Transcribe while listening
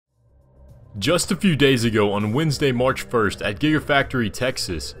Just a few days ago on Wednesday, March 1st at Gigafactory,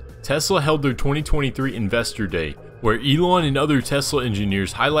 Texas, Tesla held their 2023 Investor Day, where Elon and other Tesla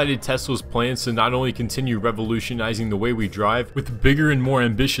engineers highlighted Tesla's plans to not only continue revolutionizing the way we drive with bigger and more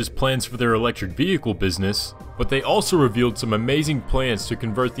ambitious plans for their electric vehicle business, but they also revealed some amazing plans to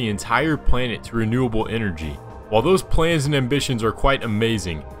convert the entire planet to renewable energy. While those plans and ambitions are quite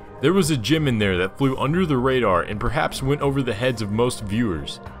amazing, there was a gem in there that flew under the radar and perhaps went over the heads of most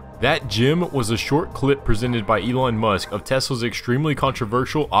viewers. That gem was a short clip presented by Elon Musk of Tesla's extremely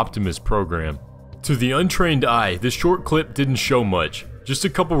controversial Optimus program. To the untrained eye, this short clip didn't show much, just a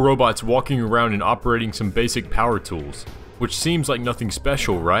couple robots walking around and operating some basic power tools, which seems like nothing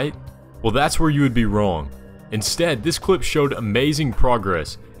special, right? Well, that's where you would be wrong. Instead, this clip showed amazing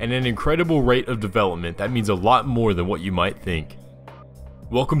progress and an incredible rate of development that means a lot more than what you might think.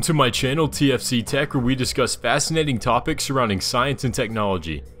 Welcome to my channel, TFC Tech, where we discuss fascinating topics surrounding science and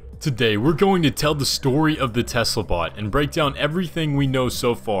technology. Today, we're going to tell the story of the Tesla bot and break down everything we know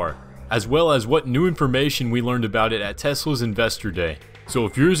so far, as well as what new information we learned about it at Tesla's Investor Day. So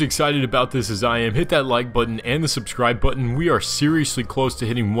if you're as excited about this as I am, hit that like button and the subscribe button. We are seriously close to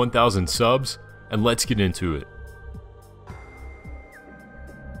hitting 1,000 subs, and let's get into it.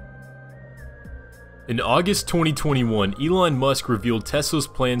 In August 2021, Elon Musk revealed Tesla's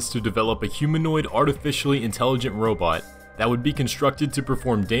plans to develop a humanoid artificially intelligent robot that would be constructed to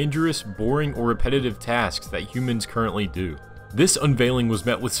perform dangerous, boring, or repetitive tasks that humans currently do. This unveiling was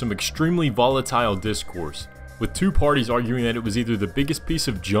met with some extremely volatile discourse, with two parties arguing that it was either the biggest piece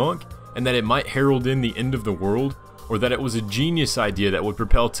of junk and that it might herald in the end of the world, or that it was a genius idea that would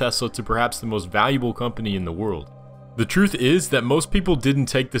propel Tesla to perhaps the most valuable company in the world. The truth is that most people didn't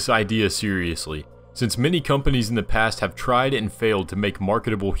take this idea seriously, since many companies in the past have tried and failed to make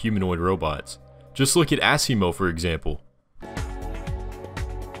marketable humanoid robots. Just look at Asimo, for example.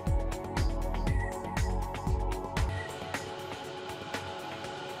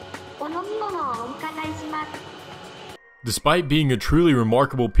 Despite being a truly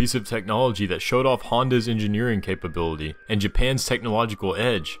remarkable piece of technology that showed off Honda's engineering capability and Japan's technological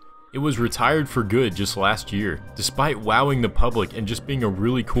edge, it was retired for good just last year, despite wowing the public and just being a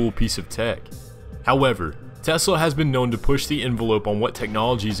really cool piece of tech. However, Tesla has been known to push the envelope on what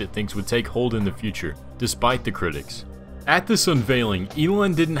technologies it thinks would take hold in the future, despite the critics. At this unveiling,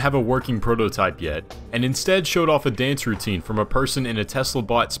 Elon didn't have a working prototype yet, and instead showed off a dance routine from a person in a Tesla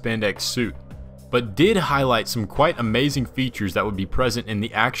bot spandex suit, but did highlight some quite amazing features that would be present in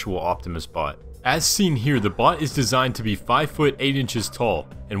the actual Optimus bot. As seen here, the bot is designed to be 5 foot 8 inches tall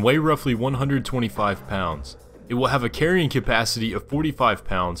and weigh roughly 125 pounds. It will have a carrying capacity of 45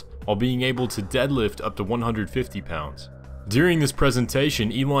 pounds while being able to deadlift up to 150 pounds. During this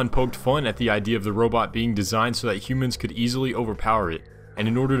presentation, Elon poked fun at the idea of the robot being designed so that humans could easily overpower it, and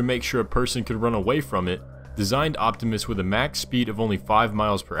in order to make sure a person could run away from it, designed Optimus with a max speed of only 5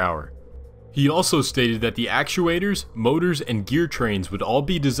 miles per hour. He also stated that the actuators, motors, and gear trains would all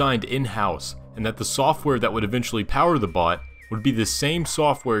be designed in-house, and that the software that would eventually power the bot would be the same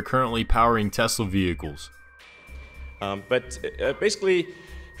software currently powering Tesla vehicles. Basically,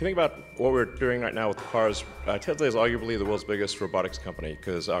 if you think about what we're doing right now with the cars, Tesla is arguably the world's biggest robotics company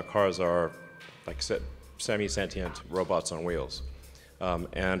because our cars are, like I said, semi-sentient robots on wheels.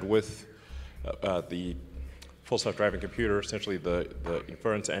 And with the full self-driving computer, essentially the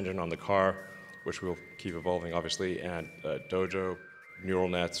inference engine on the car, which will keep evolving obviously, and Dojo, neural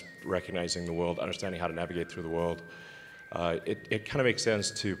nets, recognizing the world, understanding how to navigate through the world, it kind of makes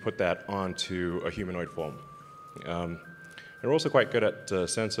sense to put that onto a humanoid form. And we're also quite good at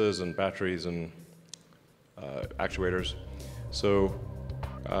sensors and batteries and actuators. So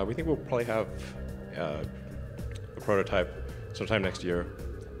we think we'll probably have a prototype sometime next year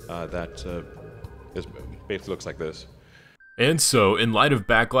that basically looks like this. And so, in light of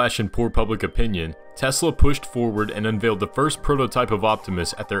backlash and poor public opinion, Tesla pushed forward and unveiled the first prototype of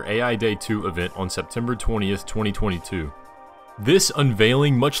Optimus at their AI Day 2 event on September 20th, 2022. This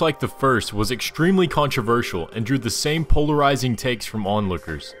unveiling, much like the first, was extremely controversial and drew the same polarizing takes from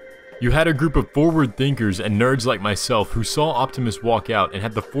onlookers. You had a group of forward thinkers and nerds like myself who saw Optimus walk out and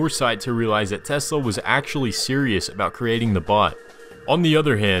had the foresight to realize that Tesla was actually serious about creating the bot. On the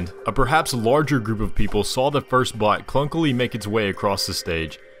other hand, a perhaps larger group of people saw the first bot clunkily make its way across the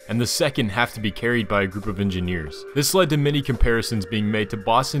stage, and the second have to be carried by a group of engineers. This led to many comparisons being made to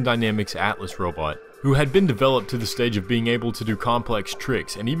Boston Dynamics' Atlas robot, who had been developed to the stage of being able to do complex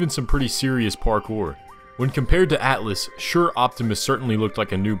tricks and even some pretty serious parkour. When compared to Atlas, sure, Optimus certainly looked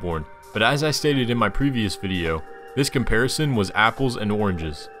like a newborn, but as I stated in my previous video, this comparison was apples and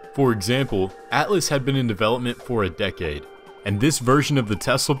oranges. For example, Atlas had been in development for a decade, and this version of the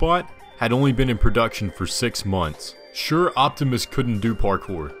Tesla bot had only been in production for 6 months. Sure, Optimus couldn't do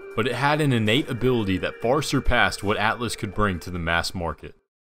parkour, but it had an innate ability that far surpassed what Atlas could bring to the mass market.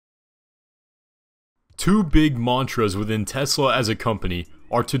 Two big mantras within Tesla as a company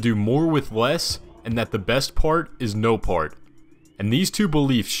are to do more with less, and that the best part is no part. And these two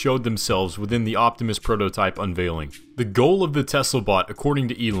beliefs showed themselves within the Optimus prototype unveiling. The goal of the Tesla bot, according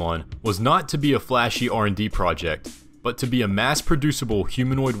to Elon, was not to be a flashy R&D project, but to be a mass-producible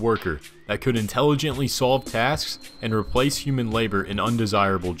humanoid worker that could intelligently solve tasks and replace human labor in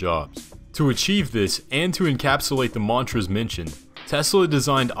undesirable jobs. To achieve this, and to encapsulate the mantras mentioned, Tesla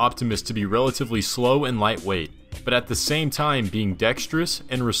designed Optimus to be relatively slow and lightweight, but at the same time being dexterous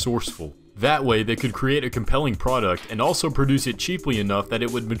and resourceful. That way, they could create a compelling product and also produce it cheaply enough that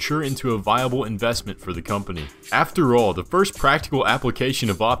it would mature into a viable investment for the company. After all, the first practical application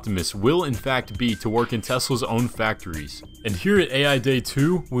of Optimus will in fact be to work in Tesla's own factories. And here at AI Day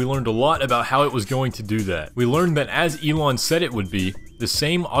 2, we learned a lot about how it was going to do that. We learned that as Elon said it would be, the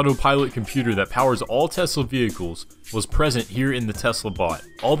same autopilot computer that powers all Tesla vehicles was present here in the Tesla bot.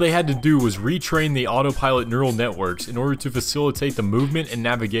 All they had to do was retrain the autopilot neural networks in order to facilitate the movement and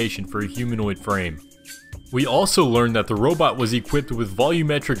navigation for a humanoid frame. We also learned that the robot was equipped with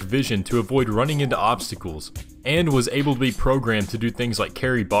volumetric vision to avoid running into obstacles, and was able to be programmed to do things like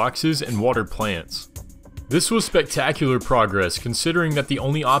carry boxes and water plants. This was spectacular progress considering that the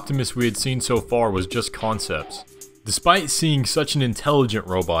only Optimus we had seen so far was just concepts. Despite seeing such an intelligent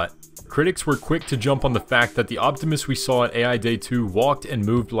robot, critics were quick to jump on the fact that the Optimus we saw at AI Day 2 walked and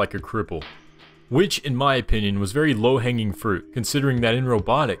moved like a cripple. Which, in my opinion, was very low-hanging fruit, considering that in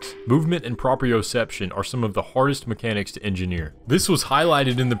robotics, movement and proprioception are some of the hardest mechanics to engineer. This was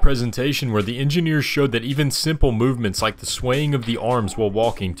highlighted in the presentation where the engineers showed that even simple movements like the swaying of the arms while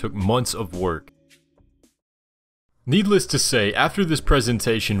walking took months of work. Needless to say, after this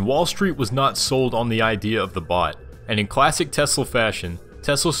presentation, Wall Street was not sold on the idea of the bot, and in classic Tesla fashion,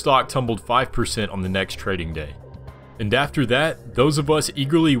 Tesla stock tumbled 5% on the next trading day. And after that, those of us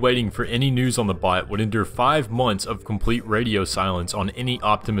eagerly waiting for any news on the bot would endure 5 months of complete radio silence on any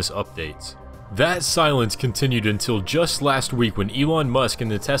Optimus updates. That silence continued until just last week when Elon Musk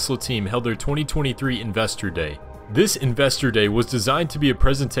and the Tesla team held their 2023 Investor Day. This Investor Day was designed to be a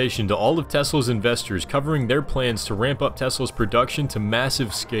presentation to all of Tesla's investors covering their plans to ramp up Tesla's production to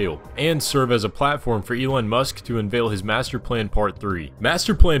massive scale, and serve as a platform for Elon Musk to unveil his Master Plan Part 3.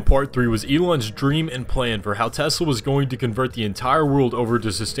 Master Plan Part 3 was Elon's dream and plan for how Tesla was going to convert the entire world over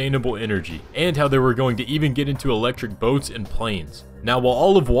to sustainable energy, and how they were going to even get into electric boats and planes. Now, while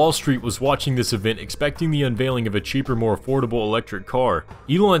all of Wall Street was watching this event expecting the unveiling of a cheaper, more affordable electric car,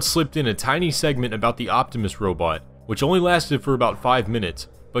 Elon slipped in a tiny segment about the Optimus robot, which only lasted for about 5 minutes,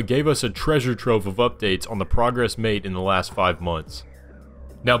 but gave us a treasure trove of updates on the progress made in the last 5 months.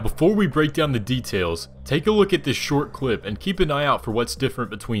 Now, before we break down the details, take a look at this short clip and keep an eye out for what's different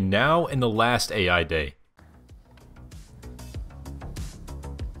between now and the last AI Day.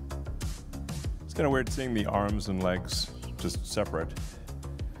 It's kind of weird seeing the arms and legs just separate.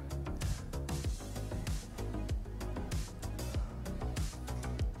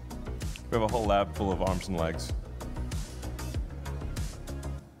 We have a whole lab full of arms and legs.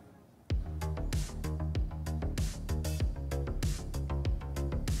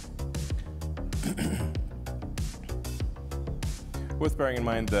 Worth bearing in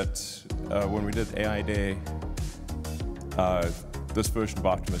mind that when we did AI Day, this version of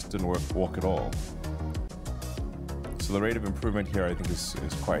Optimus didn't walk at all. So the rate of improvement here, I think, is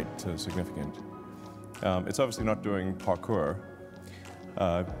quite significant. It's obviously not doing parkour,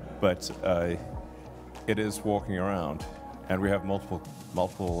 but it is walking around, and we have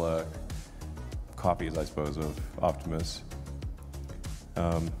multiple copies, I suppose, of Optimus.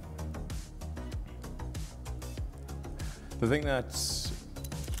 The thing that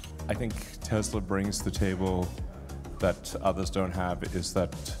I think Tesla brings to the table that others don't have is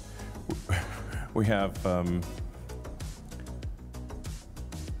that we have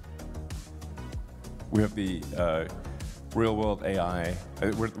the real-world AI.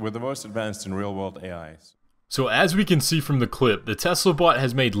 We're the most advanced in real-world AIs. So as we can see from the clip, the Tesla bot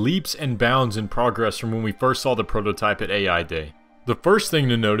has made leaps and bounds in progress from when we first saw the prototype at AI Day. The first thing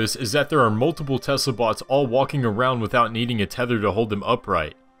to notice is that there are multiple Tesla bots all walking around without needing a tether to hold them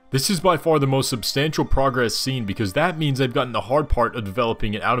upright. This is by far the most substantial progress seen because that means they've gotten the hard part of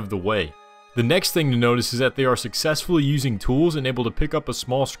developing it out of the way. The next thing to notice is that they are successfully using tools and able to pick up a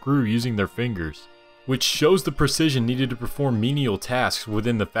small screw using their fingers, which shows the precision needed to perform menial tasks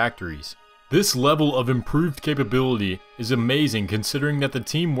within the factories. This level of improved capability is amazing considering that the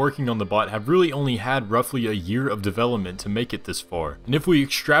team working on the bot have really only had roughly a year of development to make it this far. And if we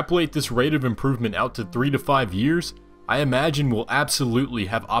extrapolate this rate of improvement out to 3 to 5 years, I imagine we'll absolutely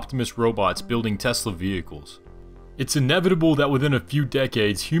have Optimus robots building Tesla vehicles. It's inevitable that within a few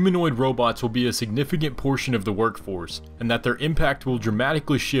decades, humanoid robots will be a significant portion of the workforce, and that their impact will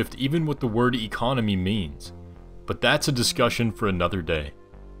dramatically shift even what the word economy means. But that's a discussion for another day.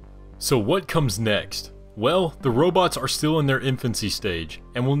 So what comes next? Well, the robots are still in their infancy stage,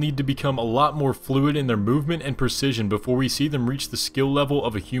 and will need to become a lot more fluid in their movement and precision before we see them reach the skill level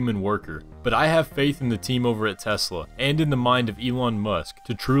of a human worker. But I have faith in the team over at Tesla, and in the mind of Elon Musk,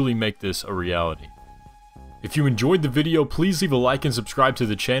 to truly make this a reality. If you enjoyed the video, please leave a like and subscribe to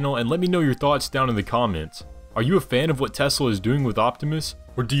the channel, and let me know your thoughts down in the comments. Are you a fan of what Tesla is doing with Optimus?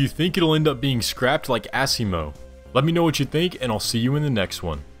 Or do you think it'll end up being scrapped like Asimo? Let me know what you think, and I'll see you in the next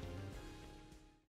one.